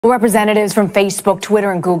Representatives from Facebook,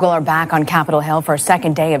 Twitter, and Google are back on Capitol Hill for a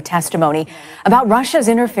second day of testimony about Russia's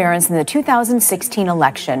interference in the 2016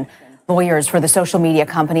 election. Lawyers for the social media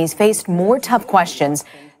companies faced more tough questions.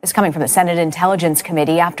 This coming from the Senate Intelligence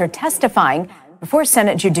Committee after testifying before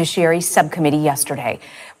Senate Judiciary Subcommittee yesterday.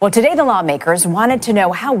 Well, today the lawmakers wanted to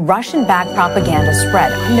know how Russian-backed propaganda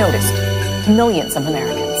spread unnoticed to millions of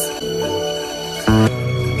Americans.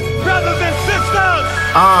 Rather than sisters!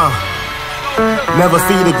 Never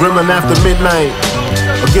feed a gremlin after midnight,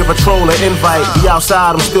 or give a troll an invite. Be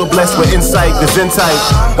outside, I'm still blessed with insight, the Zen type.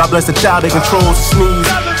 God bless the child that controls the sneeze.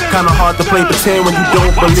 Kinda hard to play pretend when you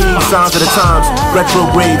don't believe. Signs of the times,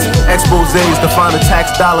 retrogrades, exposés, define the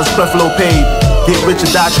tax dollars, Creflo paid. Get rich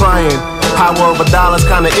or die trying. Power of a dollar's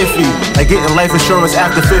kinda iffy, like getting life insurance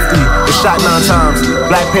after 50. It's shot 9 times.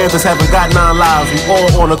 Black Panthers haven't got 9 lives. We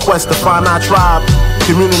all on a quest to find our tribe.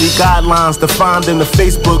 Community guidelines defined in the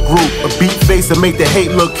Facebook group. A beat face to make the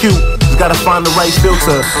hate look cute. You gotta find the right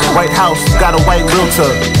filter. White House got a white realtor.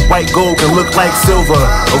 White gold can look like silver.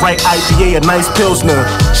 A right IPA, a nice Pilsner.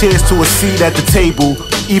 Cheers to a seat at the table,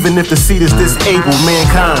 even if the seat is disabled.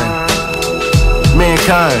 Mankind.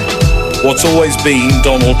 What's always been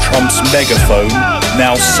Donald Trump's megaphone,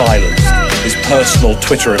 now silenced. His personal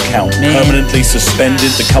Twitter account permanently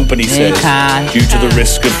suspended, the company says, due to the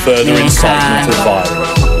risk of further incitement of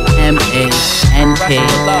violence.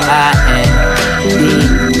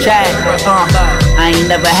 I ain't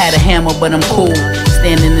never had a hammer, but I'm cool.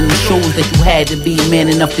 Standing in the shoes that you had to be man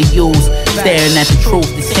enough to use. Staring at the truth,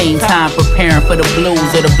 the same time preparing for the blues,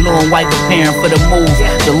 or the blue and white preparing for the moves.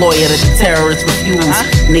 The lawyer that the terrorists refuse.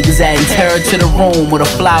 Niggas adding terror to the room with a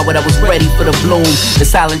flower that was ready for the bloom. The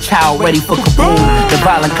silent child ready for kaboom. The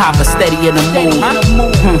violent copper steady in the mood.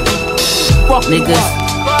 Fuck niggas.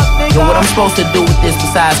 Yo, what I'm supposed to do with this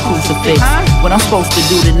besides crucifix? What I'm supposed to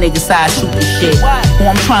do to niggas side shoot the shit? Who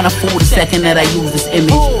I'm trying to fool the second that I use this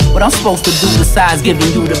image? What I'm supposed to do besides giving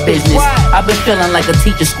you the business? I've been feeling like a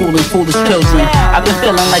teacher schooling foolish children. I've been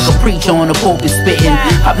feeling like a preacher on the pulpit spitting.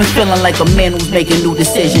 I've been feeling like a man who's making new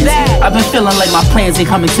decisions. I've been feeling like my plans ain't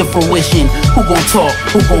coming to fruition. Who gon' talk?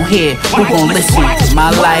 Who gon' hear? Who gon' listen? My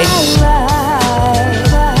life